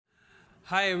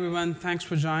Hi, everyone. Thanks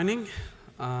for joining.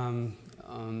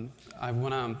 I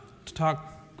want to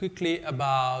talk quickly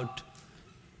about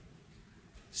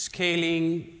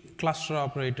scaling cluster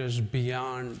operators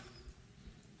beyond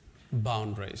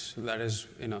boundaries. That is,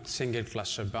 single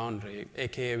cluster boundary,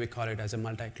 aka we call it as a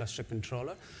multi-cluster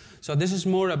controller. So this is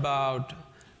more about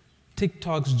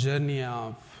TikTok's journey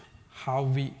of how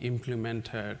we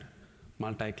implemented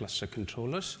multi-cluster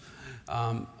controllers,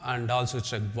 and also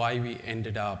it's like why we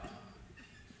ended up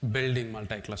building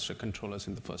multi-cluster controllers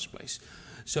in the first place.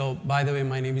 So by the way,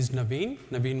 my name is Naveen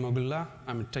Mogulla.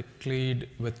 I'm a tech lead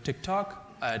with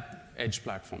TikTok at Edge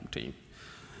Platform team.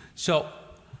 So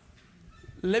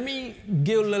let me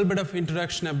give a little bit of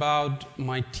introduction about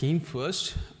my team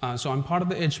first. So I'm part of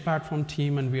the Edge Platform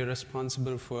team, and we are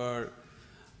responsible for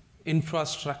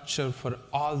infrastructure for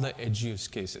all the edge use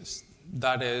cases.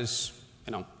 That is,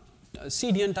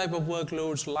 CDN type of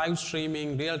workloads, live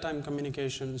streaming, real-time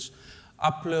communications,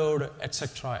 upload,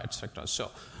 etc., etc. So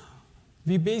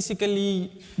we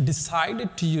basically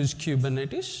decided to use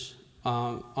Kubernetes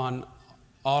on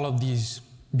all of these.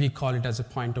 We call it as a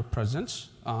point of presence.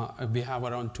 We have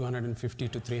around 250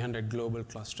 to 300 global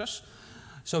clusters.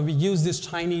 So we use these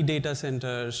tiny data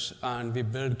centers, and we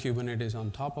build Kubernetes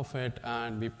on top of it,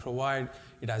 and we provide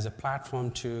it as a platform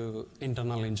to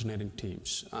internal engineering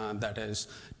teams. That is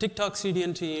TikTok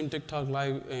CDN team, TikTok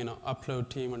live upload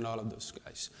team, and all of those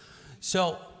guys.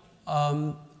 So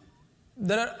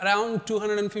there are around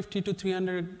 250 to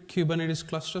 300 Kubernetes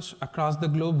clusters across the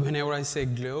globe. Whenever I say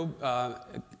globe,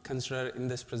 consider in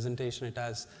this presentation it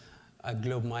as a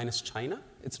globe minus China.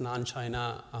 It's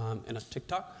non-China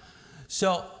TikTok.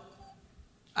 So,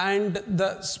 and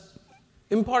the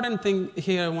important thing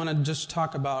here I want to just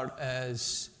talk about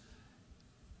is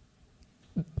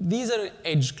these are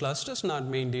edge clusters, not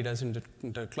main data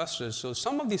center clusters. So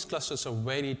some of these clusters are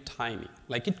very tiny.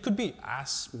 Like it could be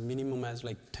as minimum as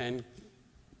like 10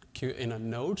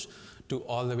 nodes to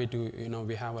all the way to,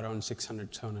 we have around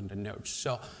 600, 700 nodes.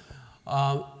 So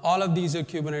all of these are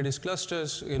Kubernetes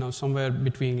clusters, somewhere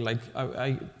between like,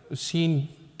 I've seen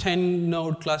 10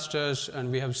 node clusters,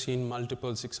 and we have seen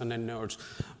multiple 600 nodes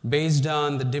based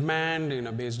on the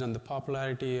demand, based on the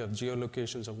popularity of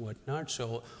geolocations or whatnot.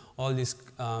 So all these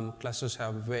clusters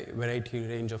have variety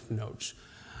range of nodes.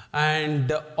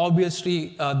 And obviously,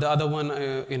 the other one,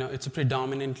 it's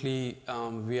predominantly,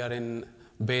 we are in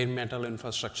bare metal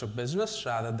infrastructure business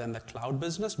rather than the cloud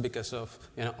business because of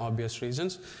obvious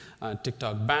reasons.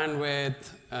 TikTok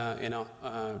bandwidth,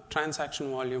 transaction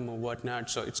volume or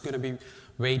whatnot. So it's going to be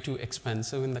way too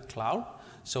expensive in the cloud.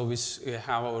 So we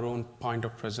have our own point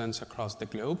of presence across the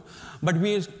globe. But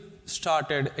we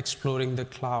started exploring the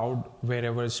cloud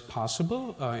wherever is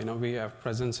possible. We have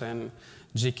presence in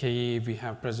GKE, we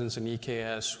have presence in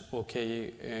EKS,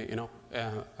 OKE,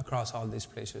 across all these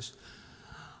places.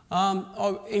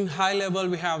 In high level,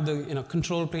 we have the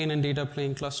control plane and data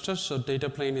plane clusters. So data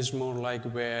plane is more like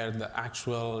where the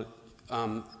actual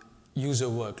user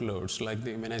workloads, like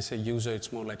when I say user,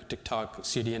 it's more like a TikTok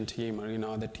CDN team or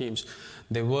other teams.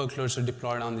 Their workloads are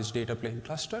deployed on these data plane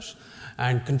clusters.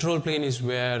 And control plane is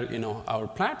where our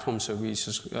platform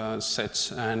services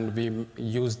sits, and we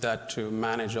use that to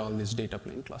manage all these data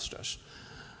plane clusters.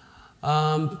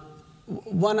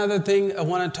 One other thing I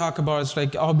want to talk about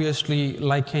is obviously,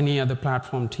 like any other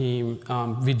platform team,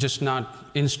 we just not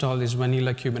install these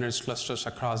vanilla Kubernetes clusters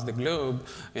across the globe,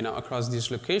 across these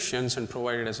locations and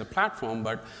provide it as a platform,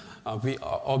 but we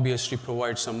obviously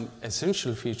provide some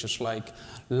essential features like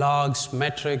logs,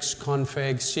 metrics,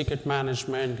 configs, secret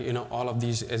management, all of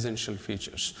these essential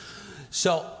features.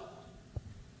 So,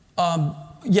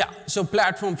 so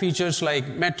platform features like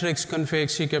metrics, config,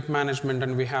 secret management,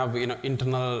 and we have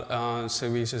internal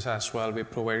services as well. We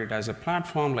provide it as a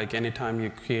platform. Like anytime you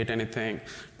create anything,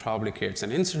 probably creates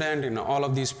an incident. All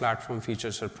of these platform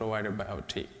features are provided by our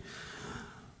team.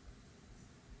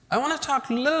 I want to talk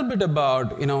a little bit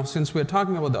about, since we're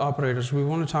talking about the operators, we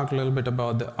want to talk a little bit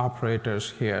about the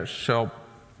operators here. So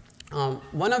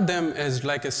one of them is,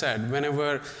 like I said,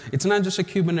 whenever it's not just a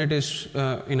Kubernetes,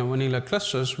 vanilla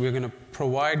clusters, we're going to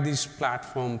provide these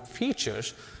platform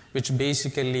features, which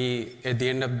basically, at the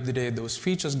end of the day, those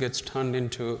features gets turned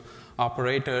into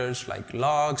operators like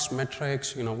logs,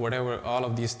 metrics, whatever, all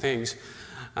of these things.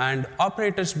 And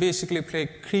operators basically play a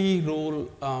key role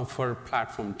for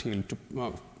platform team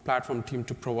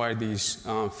to provide these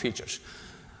features.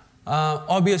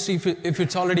 Obviously, if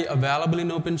it's already available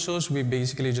in open source, we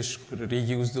basically just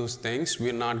reuse those things.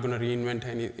 We're not going to reinvent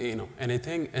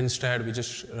anything. Instead, we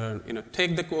just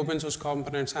take the open source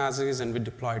components as is, and we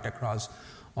deploy it across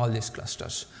all these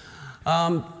clusters.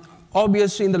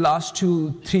 Obviously, in the last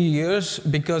 2-3 years,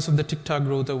 because of the TikTok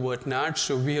growth or whatnot,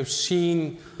 so we have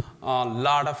seen a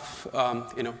lot of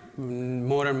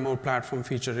more and more platform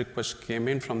feature requests came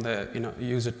in from the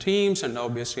user teams, and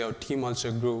obviously our team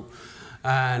also grew.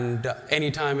 And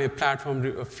anytime a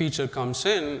platform feature comes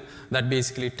in, that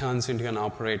basically turns into an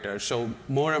operator. So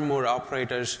more and more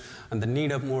operators and the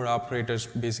need of more operators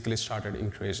basically started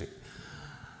increasing.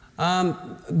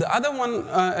 The other one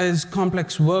is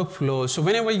complex workflow. So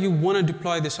whenever you want to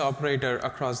deploy this operator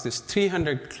across these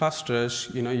 300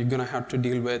 clusters, you're going to have to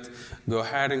deal with, go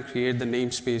ahead and create the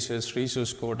namespaces,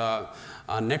 resource quota,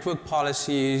 network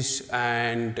policies,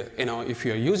 and if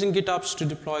you're using GitOps to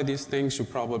deploy these things, you're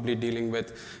probably dealing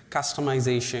with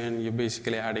customization. You're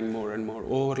basically adding more and more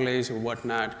overlays or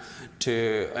whatnot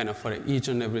to for each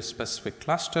and every specific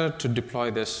cluster to deploy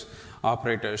this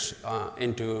operators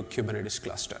into Kubernetes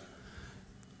cluster.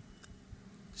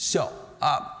 So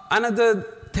another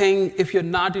thing, if you're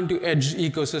not into edge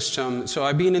ecosystem, so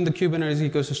I've been in the Kubernetes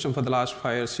ecosystem for the last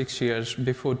 5 or 6 years.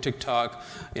 Before TikTok,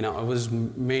 I was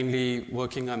mainly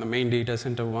working on the main data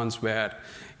center ones where,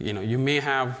 you may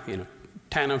have,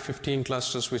 10 or 15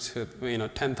 clusters with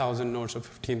 10,000 nodes or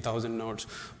 15,000 nodes.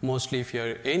 Mostly if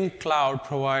you're in cloud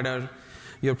provider,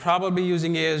 you're probably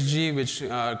using ASG, which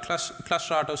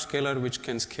cluster autoscaler, which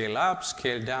can scale up,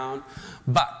 scale down.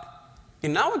 But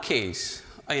in our case,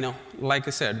 like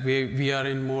I said, we are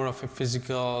in more of a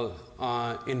physical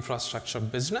infrastructure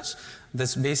business.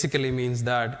 This basically means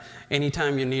that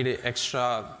anytime you need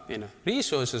extra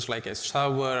resources like a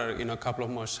server, a couple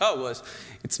of more servers,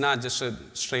 it's not just a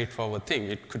straightforward thing.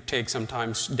 It could take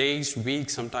sometimes days,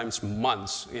 weeks, sometimes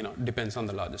months, depends on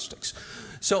the logistics.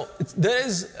 So there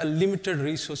is a limited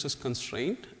resources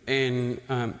constraint in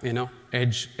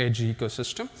edge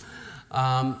ecosystem.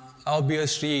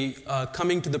 Obviously,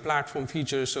 coming to the platform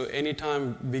features, so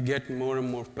anytime we get more and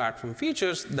more platform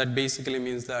features, that basically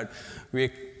means that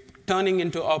we're turning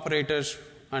into operators,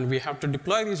 and we have to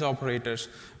deploy these operators,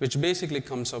 which basically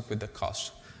comes up with the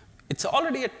cost. It's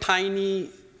already a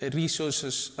tiny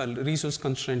resource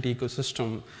constraint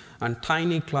ecosystem and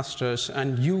tiny clusters,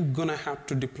 and you're going to have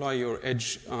to deploy your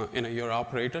edge, your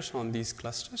operators on these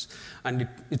clusters, and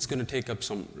it's going to take up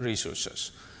some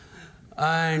resources.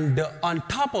 And on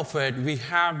top of it, we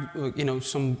have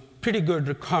some pretty good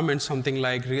requirements, something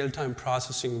like real-time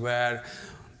processing, where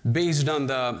based on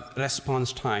the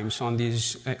response times on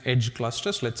these edge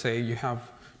clusters, let's say you have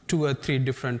 2 or 3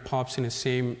 different POPs in the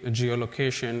same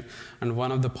geolocation, and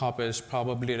one of the POP is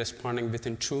probably responding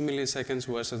within 2 milliseconds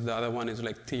versus the other one is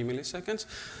like 3 milliseconds.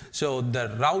 So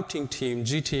the routing team,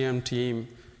 GTM team,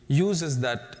 uses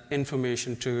that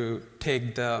information to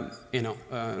take the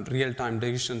real-time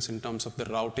decisions in terms of the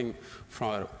routing.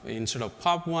 Instead of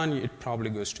POP 1, it probably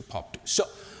goes to POP 2. So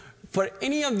for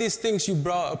any of these things, you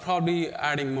are probably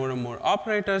adding more and more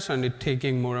operators, and it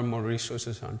taking more and more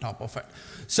resources on top of it.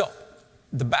 So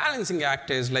the balancing act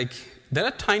is like there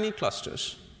are tiny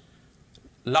clusters.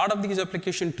 A lot of these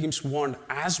application teams want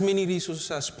as many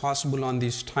resources as possible on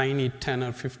these tiny 10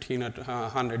 or 15 or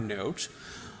 100 nodes.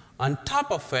 On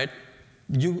top of it,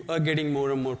 you are getting more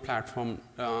and more platform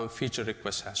feature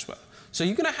requests as well. So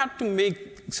you're going to have to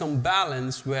make some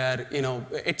balance where,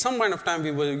 at some point of time,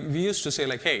 we used to say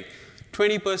like, hey,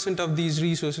 20% of these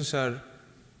resources are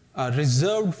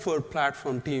reserved for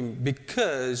platform team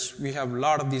because we have a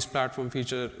lot of these platform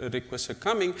feature requests are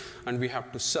coming, and we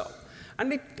have to serve.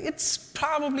 And it's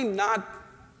probably not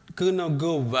going to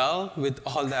go well with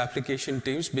all the application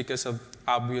teams because of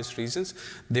obvious reasons.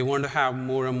 They want to have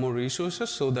more and more resources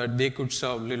so that they could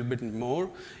serve a little bit more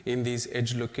in these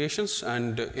edge locations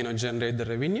and generate the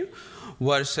revenue.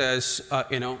 Versus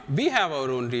we have our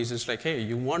own reasons like, hey,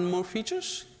 you want more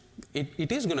features?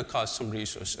 It is going to cost some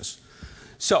resources.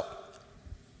 So,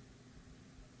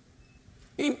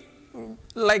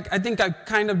 I think I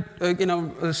kind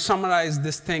of summarized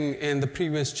this thing in the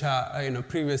previous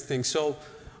previous thing. So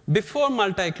before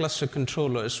multi-cluster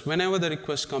controllers, whenever the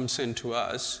request comes in to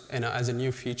us as a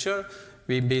new feature,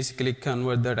 we basically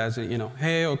convert that as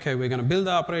hey, okay, we're going to build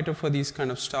the operator for these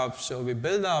kind of stuff. So we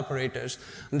build the operators.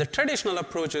 And the traditional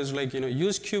approach is like,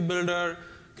 use KubeBuilder,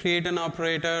 create an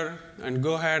operator, and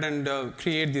go ahead and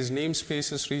create these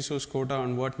namespaces, resource quota,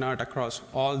 and whatnot across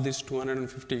all these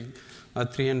 250,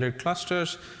 300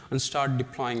 clusters, and start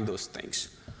deploying those things.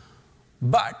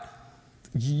 But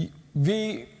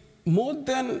we more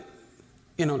than,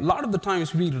 a lot of the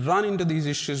times we run into these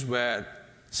issues where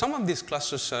some of these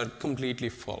clusters are completely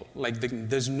full. Like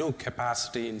there's no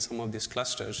capacity in some of these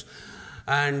clusters.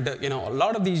 And a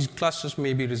lot of these clusters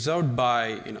may be reserved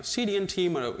by CDN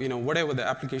team or whatever the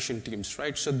application teams,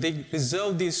 right? So they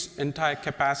reserve this entire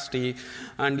capacity,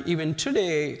 and even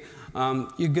today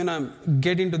you're gonna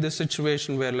get into this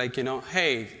situation where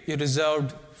hey, you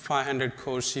reserved 500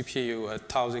 core CPU,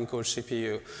 1,000 core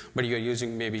CPU, but you're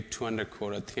using maybe 200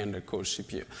 core or 300 core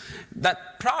CPU.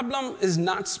 That problem is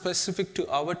not specific to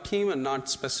our team and not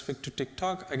specific to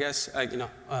TikTok. I guess,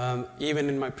 even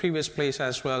in my previous place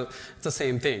as well, it's the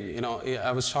same thing.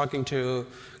 I was talking to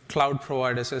cloud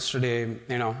providers yesterday,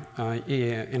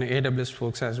 AWS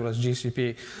folks as well as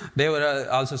GCP. They were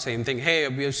also same thing. Hey,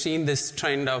 we have seen this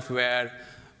trend of where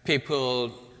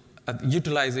people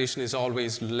utilization is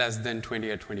always less than 20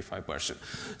 or 25%.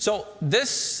 So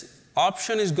this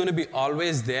option is going to be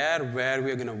always there, where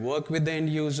we're going to work with the end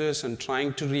users and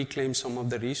trying to reclaim some of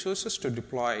the resources to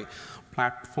deploy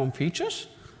platform features.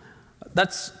 That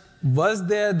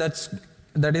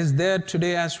is there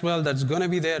today as well. That's going to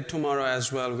be there tomorrow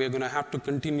as well. We're going to have to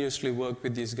continuously work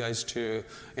with these guys to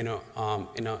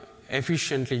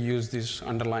efficiently use these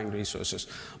underlying resources.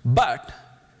 But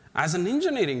as an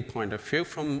engineering point of view,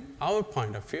 from our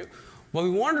point of view, what we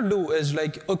want to do is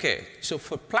okay, so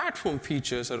for platform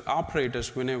features or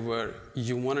operators, whenever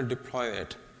you want to deploy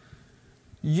it,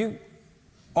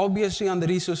 obviously on the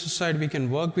resources side, we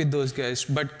can work with those guys,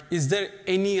 but is there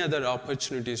any other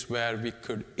opportunities where we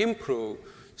could improve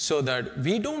so that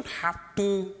we don't have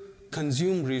to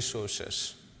consume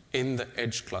resources in the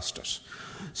edge clusters?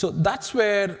 So that's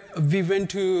where we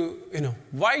went to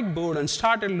whiteboard and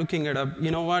started looking at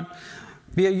what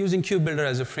we are using KubeBuilder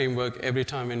as a framework every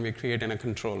time when we create a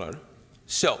controller.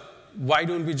 So why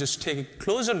don't we just take a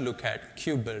closer look at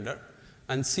KubeBuilder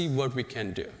and see what we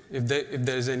can do? If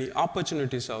there's any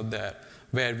opportunities out there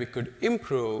where we could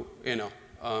improve,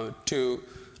 to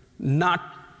not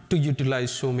to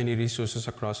utilize so many resources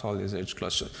across all these edge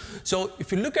clusters. So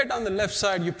if you look at on the left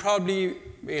side, you probably,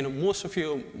 most of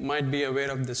you might be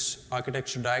aware of this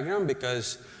architecture diagram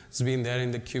because it's been there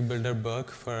in the KubeBuilder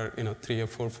book for 3 or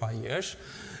 4 or 5 years.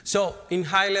 So in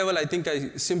high level, I think I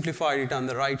simplified it on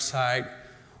the right side.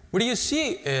 What you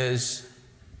see is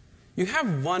you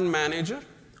have one manager,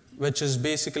 which is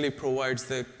basically provides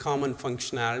the common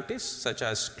functionalities such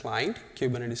as client,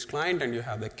 Kubernetes client, and you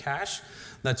have the cache.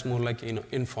 That's more like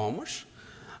informers.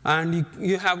 And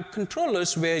you have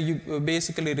controllers where you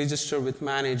basically register with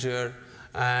manager,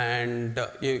 and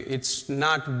it's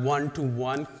not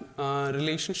one-to-one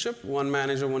relationship, one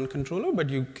manager, one controller, but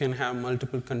you can have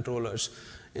multiple controllers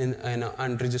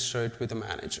and register it with a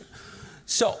manager.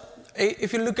 So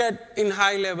if you look at in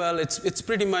high level, it's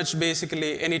pretty much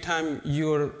basically anytime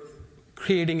you're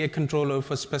creating a controller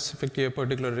for specific to a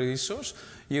particular resource,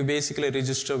 you basically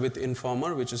register with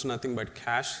informer, which is nothing but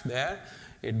cache there.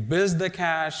 It builds the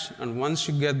cache, and once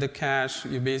you get the cache,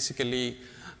 you basically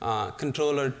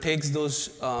controller takes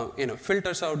those,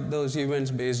 filters out those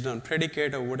events based on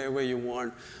predicate or whatever you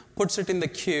want, puts it in the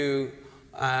queue,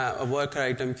 a worker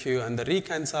item queue, and the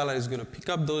reconciler is going to pick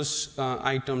up those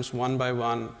items one by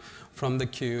one from the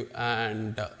queue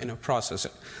and process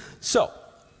it. So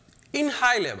in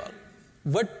high level,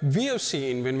 what we have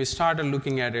seen when we started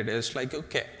looking at it is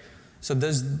okay, so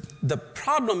the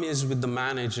problem is with the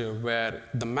manager, where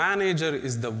the manager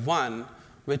is the one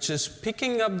which is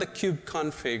picking up the kube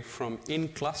config from in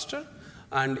cluster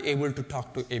and able to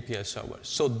talk to API server.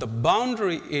 So the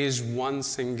boundary is one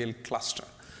single cluster.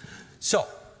 So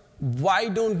why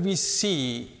don't we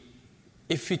see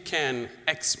if we can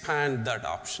expand that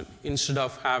option? Instead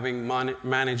of having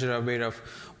manager aware of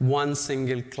one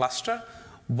single cluster,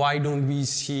 why don't we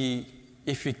see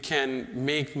if we can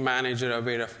make manager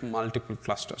aware of multiple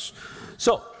clusters?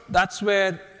 So that's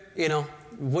where,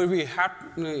 what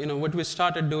we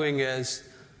started doing is,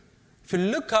 if you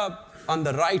look up on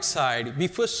the right side, we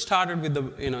first started with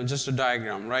the, just a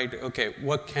diagram, right? Okay,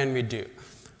 what can we do?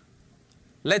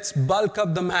 Let's bulk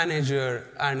up the manager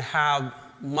and have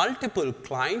multiple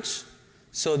clients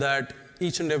so that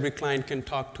each and every client can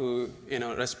talk to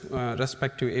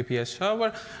respective API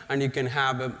server, and you can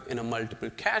have multiple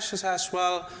caches as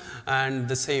well. And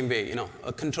the same way,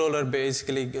 a controller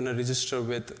basically going to register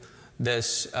with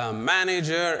this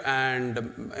manager,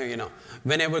 and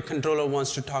whenever controller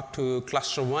wants to talk to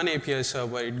cluster 1 API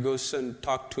server, it goes and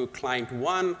talk to client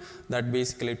 1 that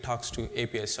basically talks to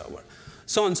API server.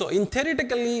 So and so.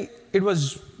 Theoretically, it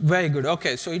was very good.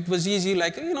 Okay, so it was easy,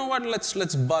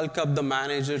 let's bulk up the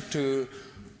manager to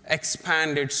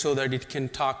expand it so that it can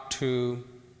talk to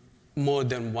more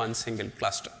than one single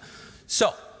cluster.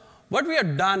 So what we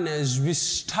have done is we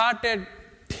started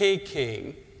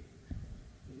taking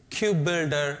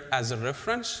KubeBuilder as a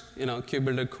reference,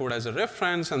 KubeBuilder code as a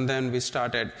reference, and then we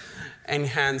started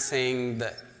enhancing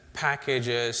the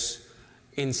packages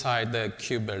inside the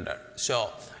KubeBuilder.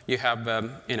 So you have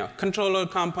a controller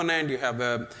component, you have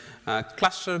a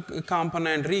cluster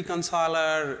component,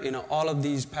 reconciler, all of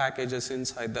these packages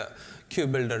inside the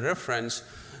KubeBuilder reference.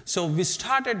 So we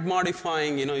started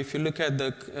modifying, if you look at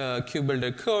the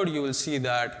KubeBuilder code, you will see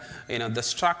that, the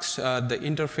structs, the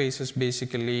interface is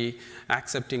basically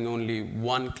accepting only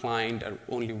one client or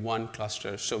only one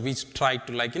cluster. So we tried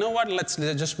to let's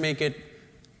just make it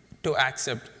to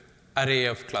accept array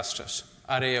of clusters,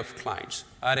 array of clients,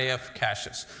 array of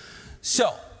caches.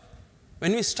 So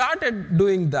when we started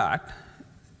doing that,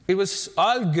 it was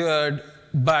all good,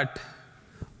 but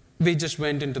we just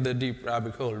went into the deep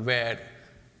rabbit hole where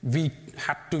we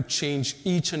had to change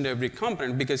each and every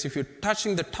component, because if you're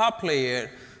touching the top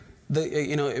layer,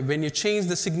 when you change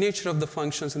the signature of the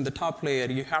functions in the top layer,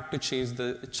 you have to change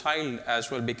the child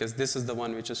as well, because this is the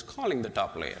one which is calling the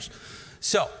top layers.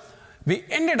 So we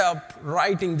ended up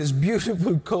writing this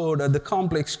beautiful code, or the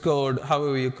complex code,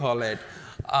 however you call it,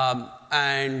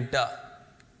 and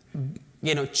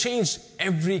changed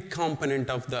every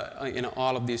component of the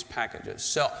all of these packages.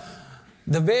 So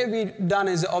the way we done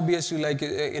is obviously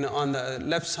on the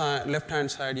left-hand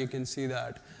side, you can see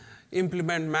that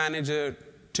implement manager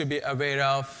to be aware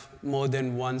of more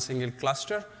than one single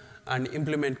cluster, and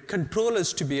implement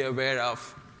controllers to be aware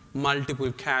of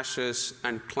multiple caches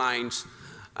and clients,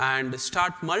 and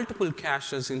start multiple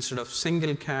caches instead of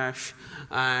single cache,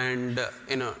 and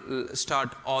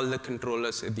start all the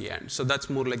controllers at the end. So that's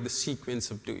more like the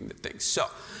sequence of doing the things. So,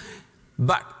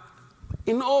 but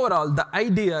in overall, the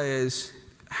idea is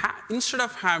instead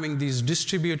of having these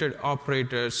distributed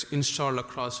operators installed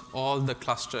across all the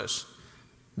clusters,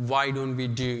 why don't we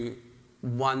do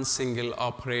one single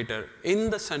operator in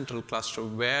the central cluster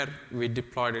where we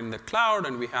deployed in the cloud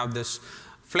and we have this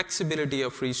flexibility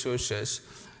of resources?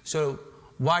 So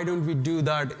why don't we do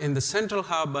that in the central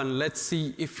hub, and let's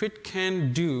see if it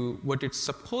can do what it's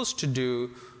supposed to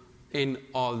do in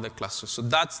all the clusters. So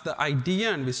that's the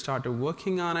idea, and we started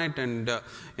working on it, and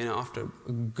after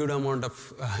a good amount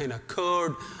of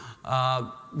code,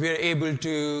 we were able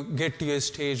to get to a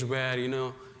stage where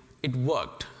it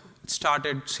worked. It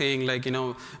started saying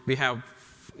we have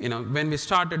when we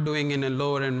started doing in a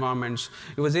lower environments,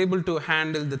 it was able to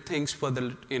handle the things for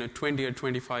the 20 or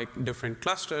 25 different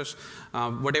clusters.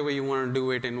 Whatever you want to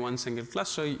do it in one single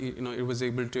cluster, it was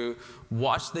able to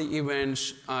watch the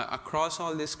events across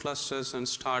all these clusters and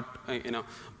start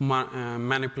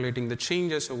manipulating the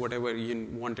changes or whatever you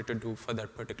wanted to do for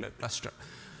that particular cluster.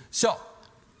 So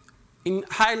in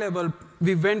high level,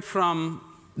 we went from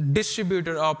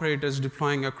distributed operators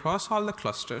deploying across all the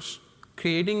clusters,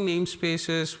 creating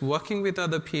namespaces, working with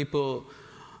other people,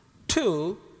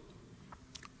 to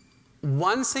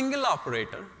one single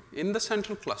operator in the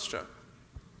central cluster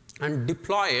and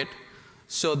deploy it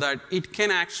so that it can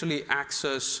actually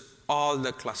access all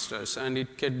the clusters, and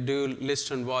it can do list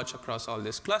and watch across all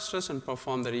these clusters and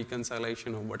perform the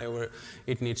reconciliation or whatever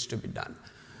it needs to be done.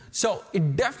 So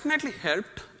it definitely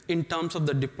helped in terms of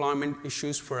the deployment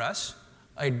issues for us.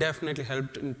 It definitely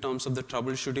helped in terms of the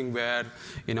troubleshooting where,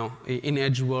 in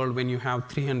edge world, when you have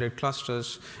 300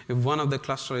 clusters, if one of the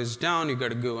cluster is down, you got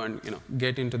to go and,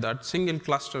 get into that single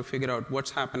cluster, figure out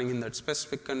what's happening in that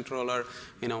specific controller.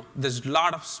 There's a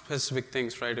lot of specific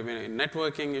things, right?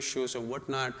 Networking issues and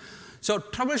whatnot. So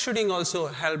troubleshooting also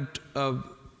helped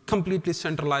completely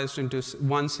centralized into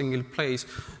one single place.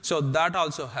 So that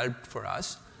also helped for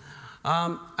us.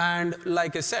 And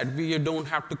like I said, you don't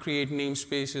have to create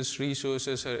namespaces,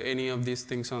 resources, or any of these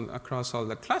things across all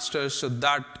the clusters. So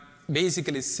that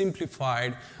basically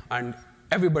simplified, and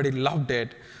everybody loved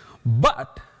it.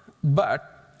 But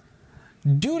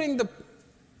during the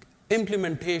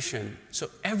implementation, so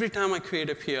every time I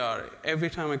create a PR, every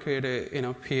time I create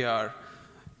a PR,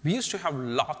 we used to have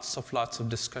lots of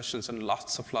discussions and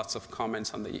lots of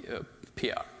comments on the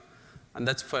PR. And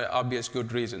that's for obvious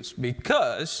good reasons,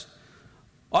 because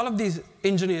all of these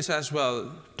engineers as well,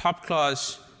 top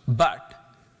class,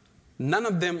 but none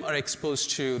of them are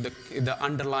exposed to the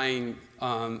underlying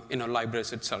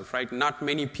libraries itself, right? Not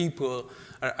many people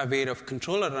are aware of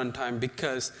controller runtime,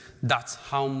 because that's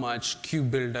how much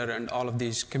KubeBuilder and all of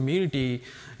these community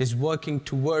is working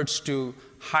towards to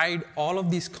hide all of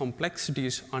these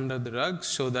complexities under the rug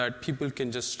so that people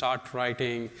can just start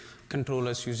writing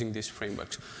controllers using these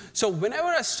frameworks. So whenever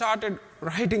I started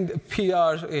writing the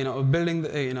PRs, building,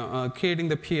 creating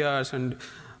the PRs, and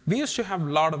we used to have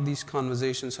a lot of these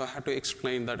conversations. So I had to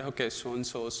explain that, okay, so and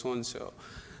so.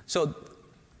 So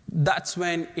that's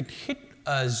when it hit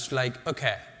us like,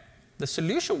 okay, the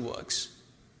solution works,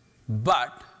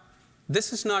 but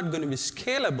this is not going to be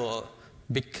scalable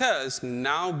because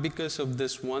now, because of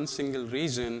this one single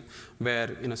reason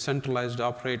where in a centralized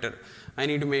operator, I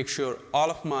need to make sure all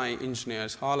of my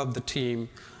engineers, all of the team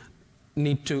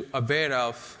need to aware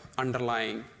of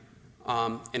underlying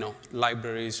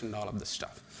libraries and all of this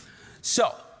stuff.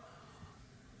 So,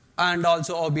 and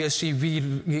also obviously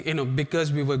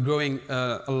because we were growing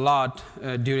a lot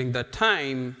during that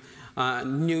time,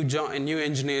 new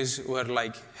engineers were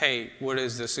like, hey, what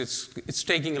is this? It's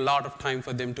taking a lot of time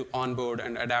for them to onboard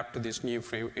and adapt to this new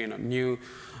new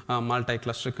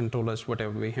multi-cluster controllers,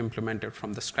 whatever we implemented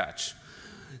from the scratch.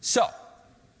 So,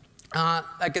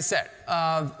 like I said,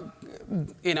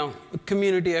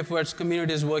 community efforts,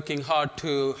 community is working hard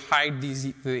to hide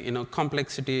these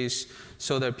complexities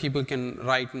so that people can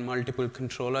write multiple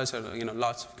controllers or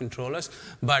lots of controllers.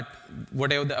 But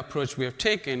whatever the approach we have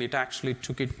taken, it actually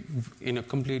took it in a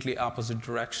completely opposite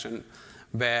direction,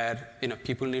 where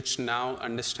people need to now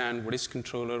understand what is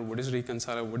controller, what is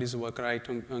reconciler, what is worker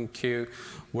item on queue,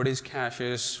 what is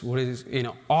caches, what is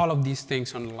all of these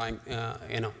things underlying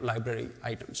library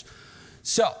items.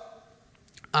 So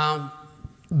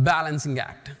balancing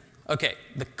act. Okay,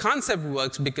 the concept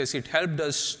works because it helped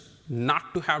us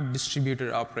not to have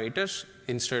distributed operators.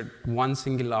 Instead, one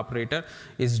single operator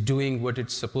is doing what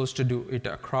it's supposed to do it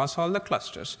across all the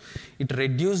clusters. It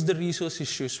reduced the resource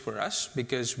issues for us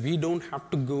because we don't have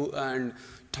to go and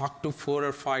talk to 4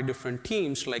 or 5 different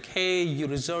teams like, hey, you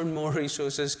reserved more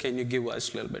resources, can you give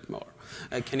us a little bit more?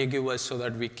 Can you give us so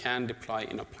that we can deploy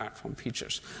platform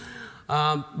features?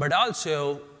 But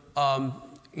also, on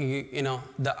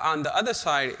the other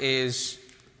side is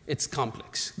it's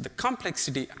complex. The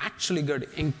complexity actually got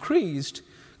increased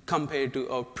compared to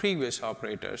our previous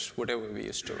operators, whatever we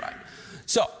used to write.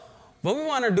 So what we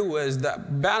want to do is the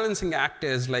balancing act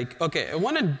is like, okay, I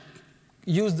want to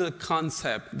use the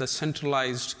concept, the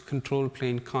centralized control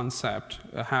plane concept,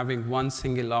 having one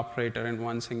single operator and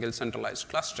one single centralized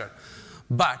cluster,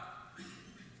 but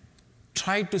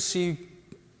try to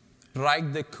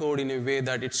write the code in a way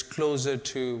that it's closer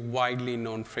to widely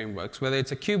known frameworks, whether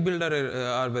it's a queue builder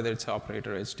or whether it's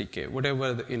operator SDK,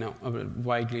 whatever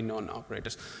widely known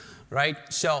operators, right?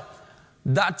 So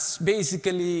that's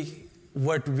basically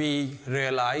what we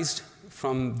realized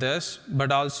from this.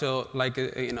 But also, like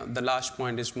the last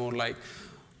point is more like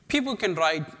people can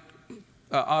write.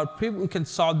 People can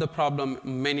solve the problem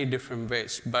many different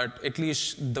ways, but at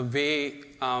least the way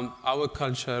our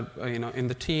culture, in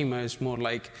the team is more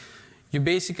like you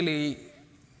basically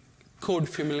code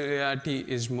familiarity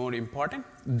is more important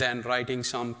than writing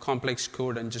some complex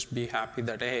code and just be happy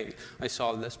that, hey, I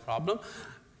solved this problem.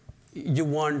 You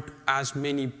want as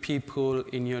many people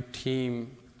in your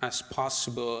team as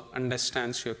possible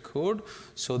understands your code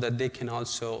so that they can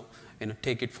also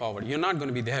take it forward. You're not going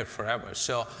to be there forever.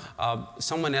 So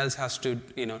someone else has to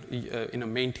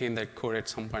maintain that code at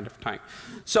some point of time.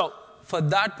 So for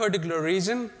that particular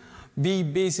reason, we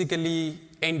basically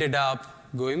ended up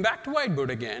going back to whiteboard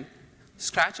again,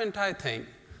 scratch entire thing,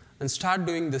 and start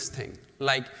doing this thing.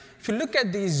 Like, if you look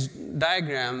at these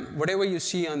diagram, whatever you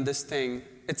see on this thing,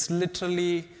 it's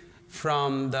literally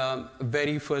from the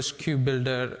very first queue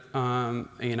builder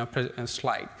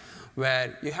slide,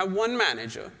 where you have one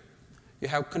manager, you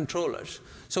have controllers.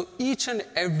 So each and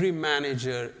every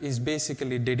manager is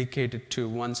basically dedicated to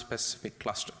one specific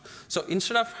cluster. So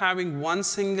instead of having one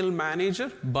single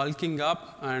manager bulking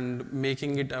up and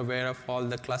making it aware of all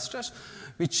the clusters,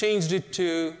 we changed it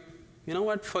to,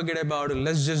 forget about it.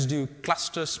 Let's just do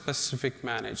cluster-specific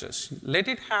managers. Let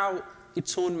it have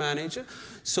its own manager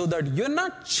so that you're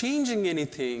not changing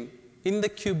anything in the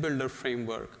queue builder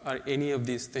framework or any of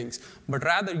these things, but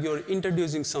rather you're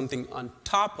introducing something on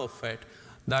top of it.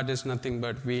 That is nothing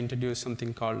but we introduced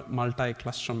something called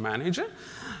multi-cluster manager.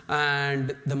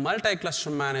 And the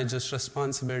multi-cluster manager's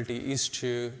responsibility is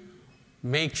to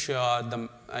make sure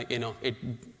it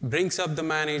brings up the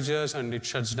managers and it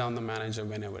shuts down the manager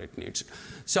whenever it needs it.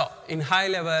 So in high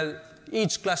level,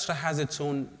 each cluster has its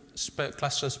own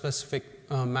cluster-specific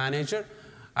manager.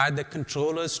 Add the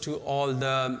controllers to all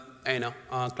the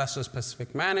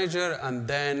cluster-specific manager, and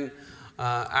then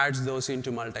adds those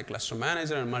into multi-cluster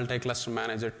manager, and multi-cluster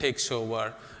manager takes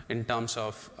over in terms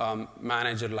of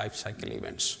manager lifecycle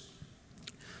events.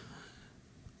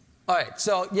 All right,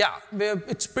 so yeah,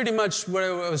 it's pretty much what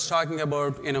I was talking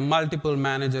about, multiple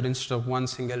manager instead of one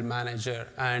single manager.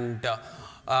 And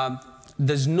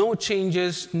there's no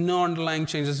changes, no underlying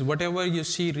changes. Whatever you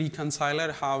see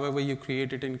reconciler, however you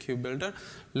create it in queue builder,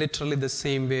 literally the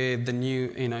same way the new,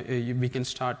 we can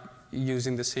start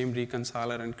using the same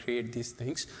reconciler and create these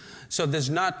things. So there's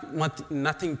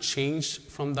nothing changed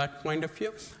from that point of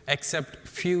view, except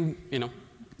few,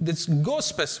 this Go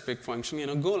specific function,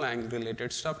 Golang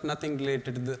related stuff, nothing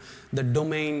related to the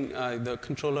domain, the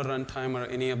controller runtime, or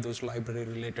any of those library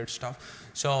related stuff.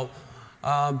 So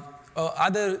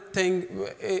other thing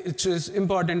which is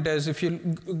important is if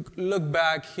you look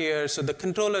back here, so the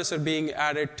controllers are being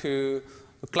added to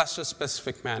cluster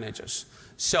specific managers.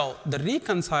 So the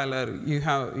reconciler,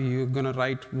 you're going to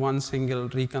write one single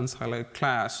reconciler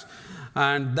class,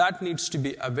 and that needs to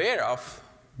be aware of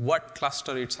what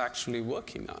cluster it's actually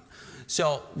working on.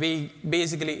 So we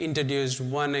basically introduced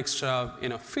one extra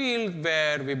field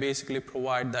where we basically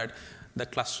provide that the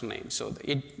cluster name. So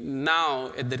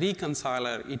now at the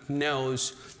reconciler, it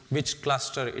knows which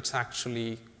cluster it's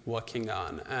actually working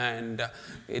on. And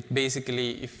it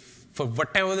basically, for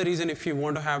whatever the reason, if you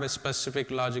want to have a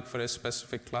specific logic for a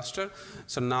specific cluster,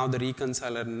 so now the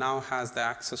reconciler now has the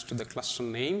access to the cluster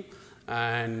name,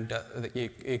 and you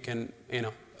can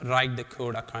write the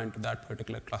code according to that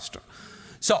particular cluster.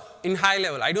 So in high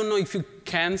level, I don't know if you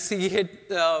can see it,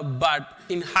 but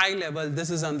in high level, this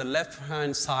is on the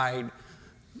left-hand side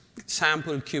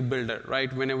sample cube builder,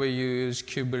 right? Whenever you use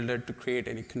cube builder to create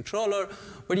any controller,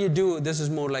 what do you do? This is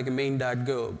more like a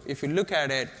main.go. If you look at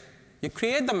it, you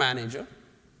create the manager,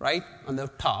 right, on the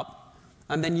top,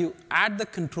 and then you add the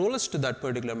controllers to that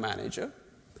particular manager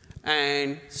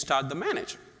and start the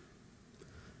manager.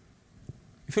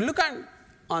 If you look at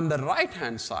on the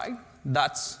right-hand side,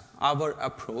 that's our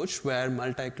approach where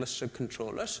multi-cluster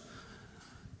controllers.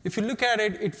 If you look at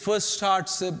it, it first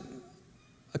starts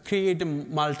create a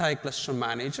multi-cluster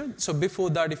manager. So before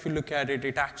that, if you look at it,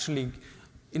 it actually,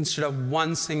 instead of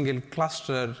one single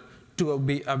cluster, to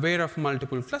be aware of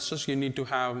multiple clusters, you need to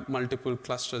have multiple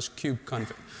clusters cube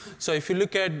config. So if you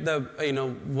look at the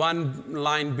one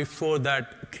line before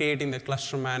that, creating the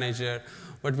cluster manager,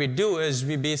 what we do is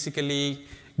we basically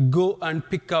go and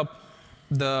pick up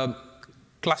the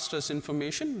clusters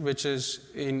information, which is,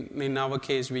 in our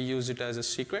case, we use it as a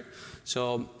secret.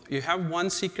 So you have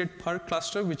one secret per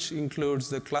cluster, which includes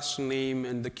the cluster name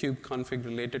and the cube config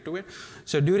related to it.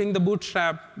 So during the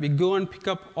bootstrap, we go and pick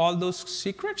up all those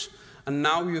secrets, and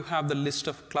now you have the list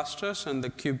of clusters and the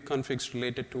cube configs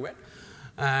related to it,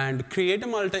 and create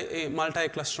a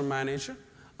multi-cluster manager.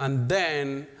 And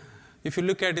then if you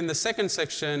look at in the second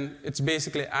section, it's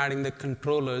basically adding the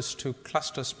controllers to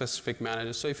cluster-specific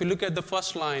managers. So if you look at the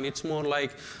first line, it's more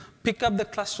like pick up the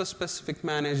cluster-specific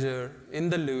manager in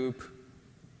the loop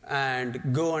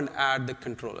and go and add the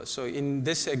controllers. So in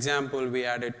this example, we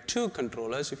added 2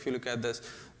 controllers. If you look at this,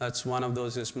 that's one of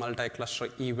those is multi-cluster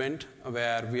event,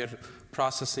 where we are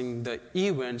processing the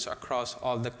events across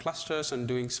all the clusters and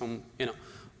doing some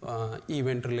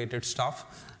event-related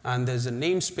stuff. And there's a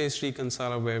namespace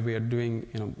reconciler where we are doing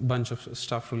a bunch of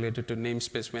stuff related to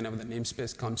namespace whenever the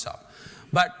namespace comes up.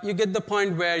 But you get the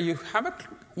point where you have a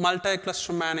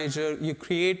multi-cluster manager, you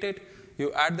create it,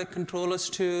 you add the controllers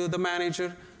to the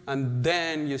manager, and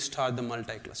then you start the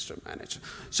multi-cluster manager.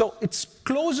 So it's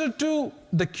closer to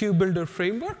the cube builder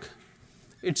framework.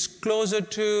 It's closer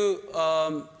to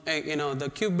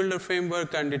the cube builder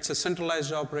framework, and it's a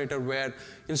centralized operator where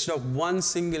instead of one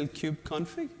single cube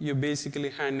config, you're basically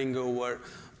handing over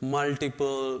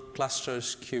multiple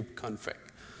clusters cube config.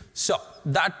 So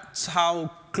that's how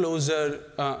closer,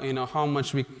 how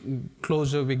much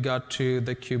closer we got to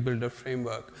the cube builder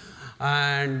framework,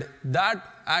 and that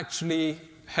actually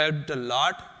helped a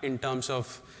lot in terms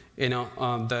of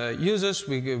the users.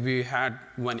 We had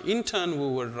one intern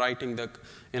who were writing the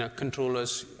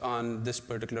controllers on this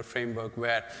particular framework,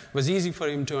 where it was easy for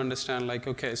him to understand, like,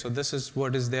 okay, so this is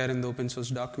what is there in the open source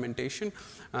documentation,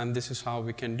 and this is how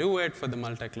we can do it for the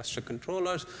multi-cluster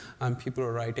controllers. And people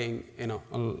are writing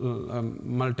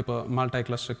multiple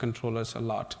multi-cluster controllers a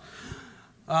lot.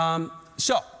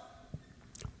 So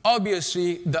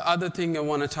obviously, the other thing I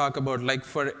want to talk about, like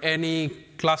for any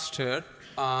cluster,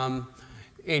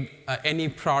 any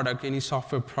product, any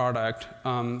software product,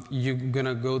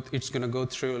 it's going to go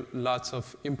through lots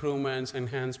of improvements,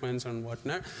 enhancements, and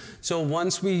whatnot. So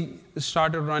once we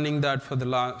started running that for the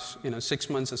last 6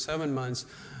 months or 7 months,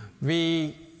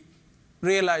 we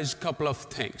realized a couple of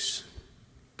things,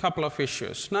 couple of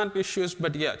issues. Not issues,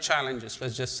 but yeah, challenges,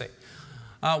 let's just say.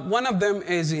 One of them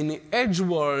is in the edge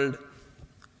world,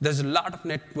 there's a lot of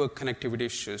network connectivity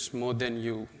issues, more than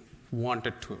you want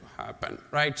it to happen,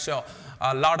 right? So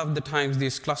a lot of the times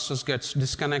these clusters gets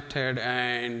disconnected,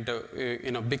 and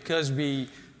because we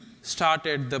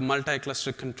started the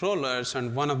multi-cluster controllers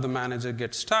and one of the manager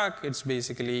gets stuck, it's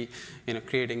basically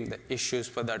creating the issues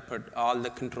for that, all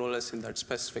the controllers in that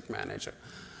specific manager.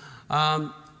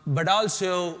 But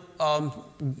also,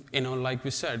 like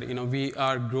we said, we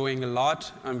are growing a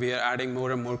lot and we are adding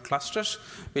more and more clusters,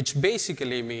 which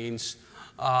basically means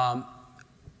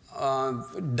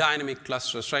dynamic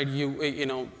clusters, right?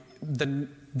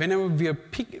 Whenever we are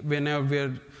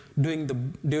during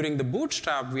the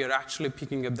bootstrap, we are actually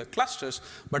picking up the clusters.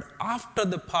 But after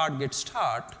the pod gets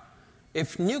started,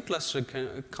 if new cluster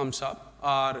comes up,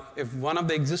 or if one of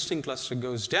the existing cluster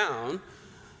goes down,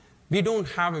 we don't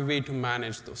have a way to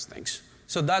manage those things.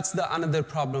 So that's another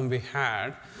problem we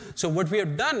had. So what we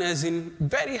have done is in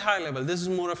very high level, this is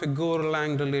more of a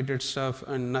Golang related stuff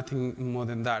and nothing more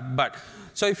than that. But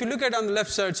so if you look at on the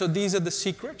left side, so these are the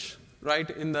secrets, right?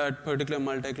 In that particular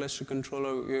multi-cluster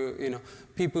controller,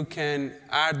 people can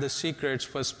add the secrets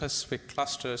for specific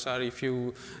clusters, or if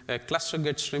a cluster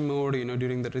gets removed,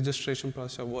 during the registration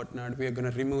process or whatnot, we are going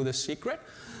to remove the secret.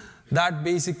 That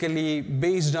basically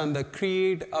based on the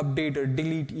create, update, or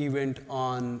delete event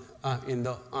on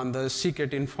the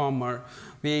secret informer,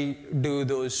 we do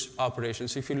those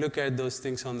operations. If you look at those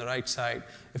things on the right side,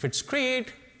 if it's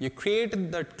create, you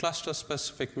created that cluster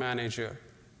specific manager,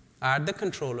 add the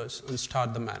controllers, and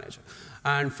start the manager.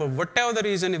 And for whatever the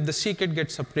reason, if the secret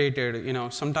gets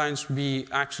updated, sometimes we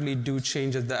actually do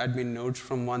changes the admin nodes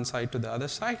from one side to the other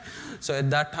side. So at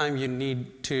that time, you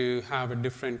need to have a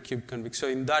different kube config. So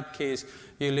in that case,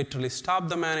 you literally stop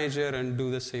the manager and do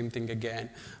the same thing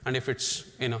again. And if it's,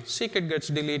 secret gets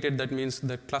deleted, that means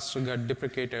the cluster got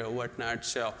deprecated or whatnot.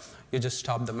 So you just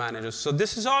stop the manager. So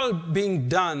this is all being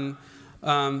done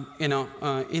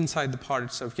inside the pod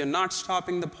itself. You're not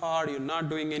stopping the pod, you're not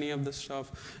doing any of this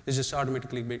stuff, it's just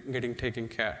automatically getting taken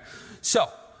care. So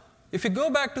if you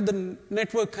go back to the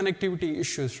network connectivity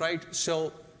issues, right?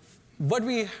 So what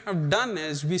we have done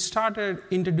is we started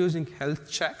introducing health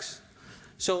checks.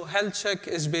 So health check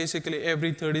is basically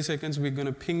every 30 seconds we're going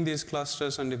to ping these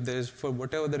clusters, and if there's, for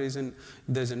whatever the reason,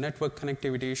 there's a network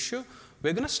connectivity issue,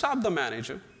 we're going to stop the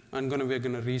manager and we're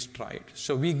going to retry it.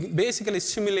 So we basically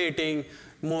simulating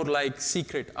more like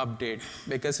secret update.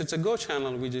 Because it's a Go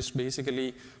channel, we just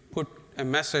basically put a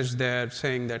message there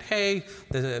saying that, hey,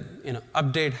 there's a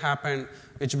update happened,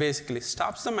 which basically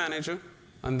stops the manager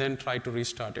and then try to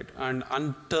restart it. And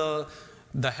until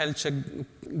the health check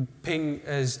ping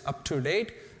is up to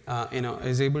date,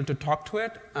 is able to talk to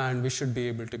it, and we should be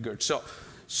able to good.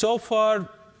 So far,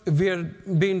 we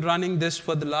have been running this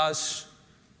for the last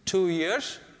 2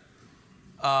 years.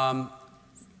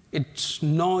 It's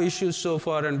no issues so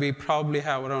far, and we probably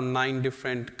have around 9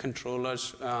 different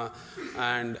controllers,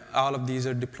 and all of these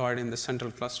are deployed in the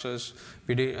central clusters.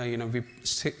 We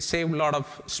saved a lot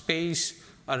of space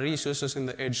or resources in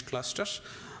the edge clusters,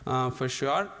 for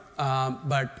sure.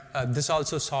 But this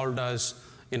also solved us,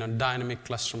 dynamic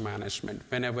cluster management.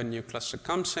 Whenever a new cluster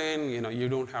comes in, you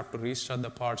don't have to restart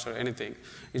the pods or anything.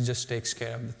 It just takes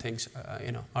care of the things,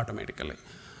 automatically.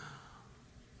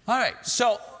 All right,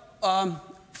 so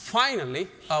finally,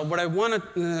 what I want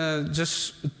to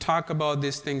just talk about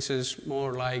these things is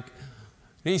more like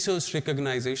resource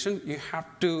recognition. You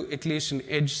have to, at least in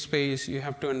edge space, you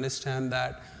have to understand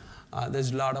that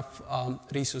there's a lot of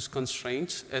resource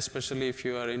constraints, especially if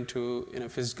you are into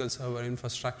physical server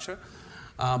infrastructure.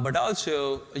 But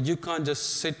also, you can't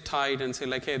just sit tight and say,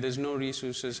 like, hey, there's no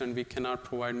resources and we cannot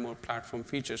provide more platform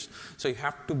features. So you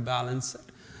have to balance it.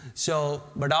 So,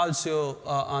 but also,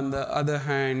 on the other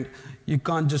hand, you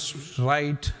can't just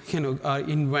write,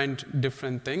 invent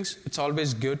different things. It's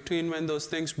always good to invent those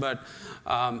things, but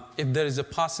if there is a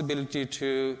possibility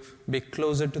to be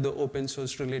closer to the open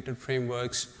source related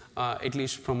frameworks, at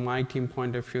least from my team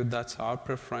point of view, that's our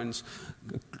preference.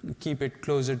 Keep it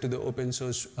closer to the open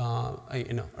source,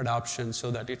 adoption,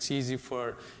 so that it's easy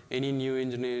for any new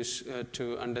engineers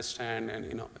to understand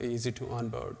and easy to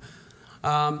onboard.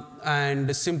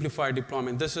 And simplify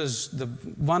deployment. This is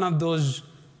one of those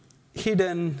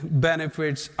hidden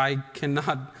benefits I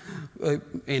cannot,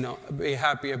 be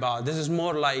happy about. This is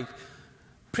more like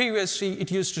previously it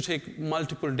used to take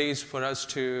multiple days for us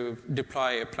to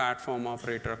deploy a platform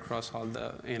operator across all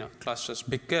the clusters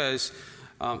because,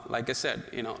 like I said,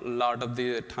 a lot of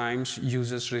the times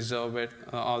users reserve it,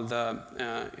 all the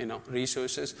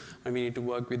resources, and we need to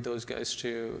work with those guys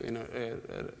to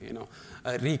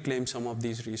reclaim some of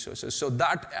these resources. So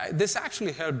that this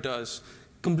actually helped us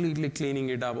completely cleaning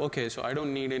it up. Okay, so I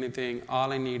don't need anything.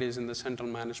 All I need is in the central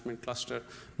management cluster,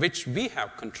 which we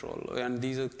have control, and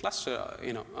these are cluster,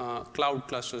 cloud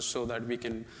clusters, so that we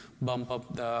can bump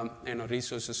up the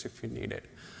resources if we need it.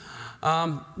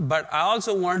 But I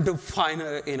also want to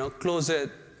close it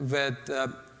with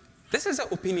This is an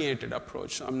opinionated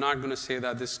approach. I'm not going to say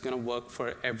that this is going to work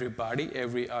for everybody,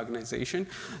 every organization.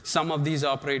 Some of these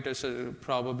operators are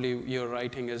probably you're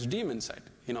writing as daemon set.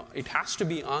 It has to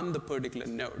be on the particular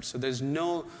node. So there's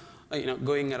no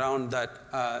going around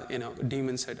that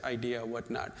daemon set idea or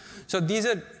whatnot. So these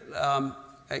are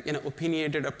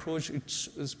opinionated approach.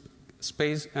 It's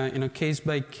space case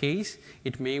by case.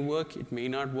 It may work, it may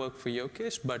not work for your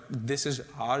case, but this is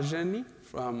our journey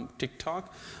from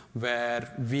TikTok,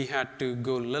 where we had to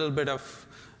go a little bit of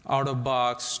out of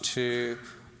box to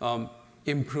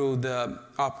improve the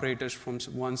operators from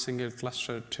one single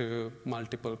cluster to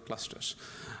multiple clusters.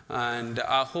 And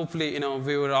hopefully,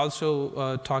 we were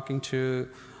also talking to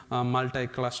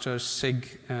multi-cluster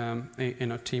SIG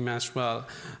team as well.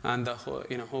 And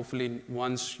hopefully,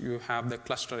 once you have the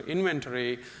cluster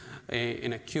inventory,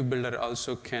 a queue builder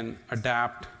also can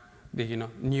adapt the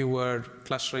newer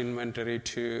cluster inventory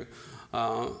to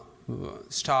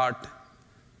start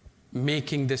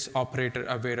making this operator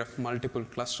aware of multiple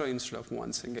cluster instead of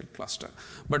one single cluster.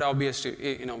 But obviously,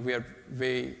 we are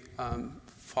way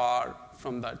far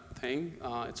from that thing.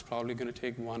 It's probably going to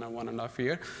take 1 or 1.5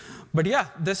 years. But yeah,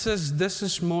 this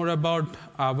is more about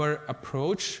our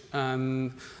approach,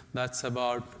 and that's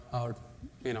about our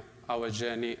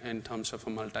journey in terms of a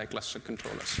multi-cluster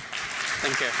controllers.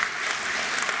 Thank you.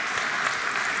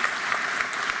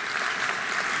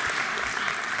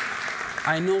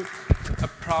 I know I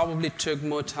probably took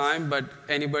more time, but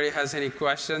anybody has any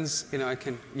questions? I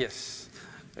can, yes.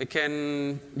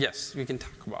 Yes, we can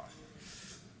talk about it.